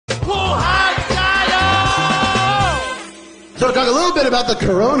So talk a little bit about the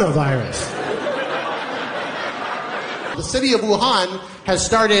coronavirus. The city of Wuhan has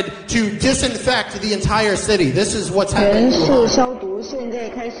started to disinfect the entire city. This is what's happening.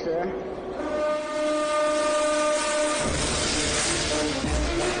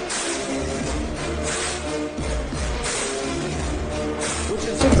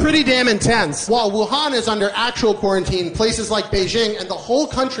 Pretty damn intense. While Wuhan is under actual quarantine, places like Beijing and the whole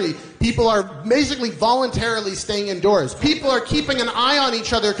country, people are basically voluntarily staying indoors. People are keeping an eye on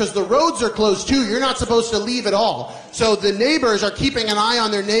each other because the roads are closed too. You're not supposed to leave at all. So the neighbors are keeping an eye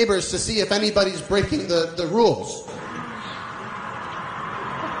on their neighbors to see if anybody's breaking the rules.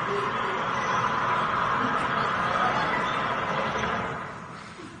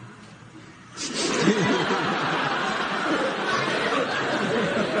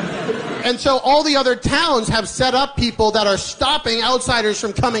 And so all the other towns have set up people that are stopping outsiders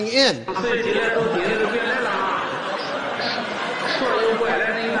from coming in.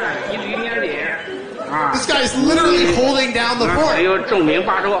 This guy's literally holding down the fort.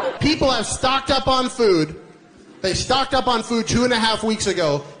 People have stocked up on food. They stocked up on food 2.5 weeks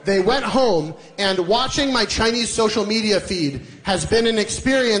ago. They went home, and watching my Chinese social media feed has been an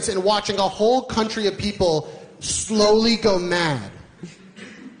experience in watching a whole country of people slowly go mad.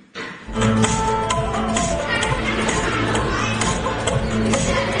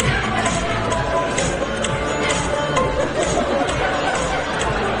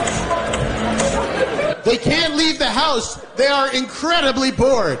 They can't leave the house. They are incredibly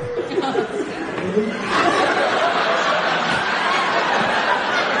bored.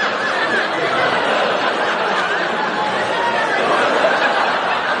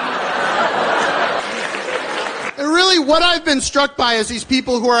 What I've been struck by is these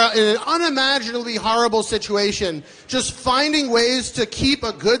people who are in an unimaginably horrible situation, just finding ways to keep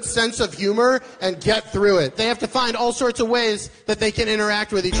a good sense of humor and get through it. They have to find all sorts of ways that they can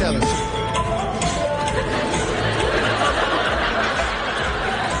interact with each other. You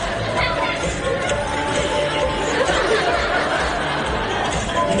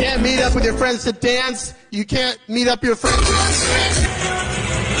can't meet up with your friends to dance. You can't meet up your friends.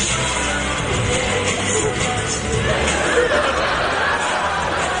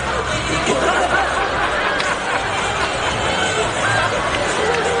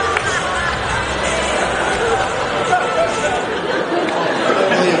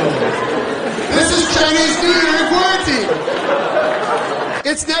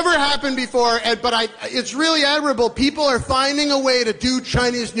 It's never happened before, but it's really admirable. People are finding a way to do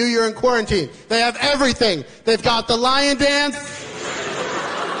Chinese New Year in quarantine. They have everything. They've got the lion dance.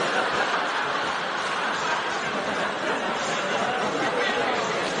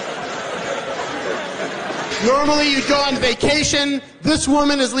 Normally you'd go on vacation. This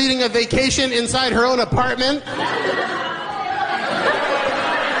woman is leading a vacation inside her own apartment.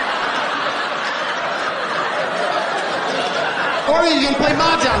 Or you can play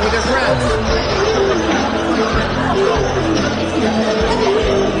mahjong with your friends.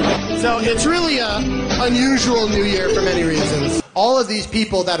 So it's really an unusual New Year for many reasons. All of these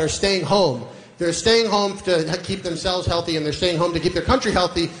people that are staying home, they're staying home to keep themselves healthy, and they're staying home to keep their country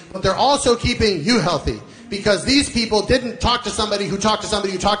healthy, but they're also keeping you healthy. Because these people didn't talk to somebody who talked to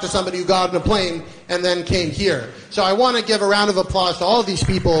somebody who talked to somebody who got on a plane and then came here. So I want to give a round of applause to all of these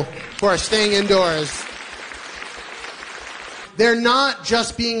people who are staying indoors. They're not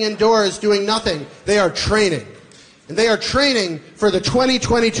just being indoors doing nothing. They are training. And they are training for the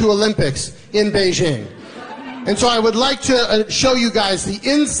 2022 Olympics in Beijing. And so I would like to show you guys the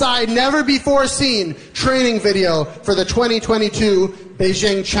inside, never-before-seen training video for the 2022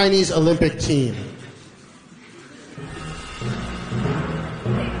 Beijing Chinese Olympic team.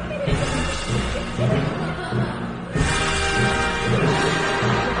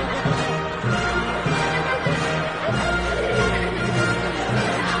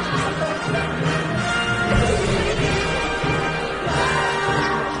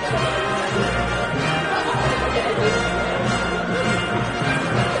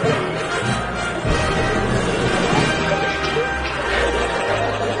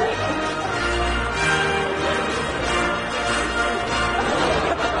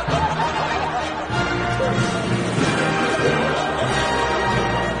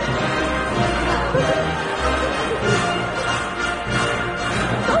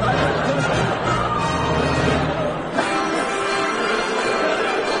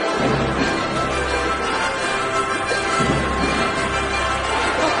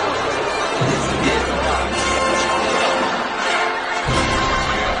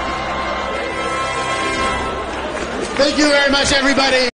 Thank you very much, everybody.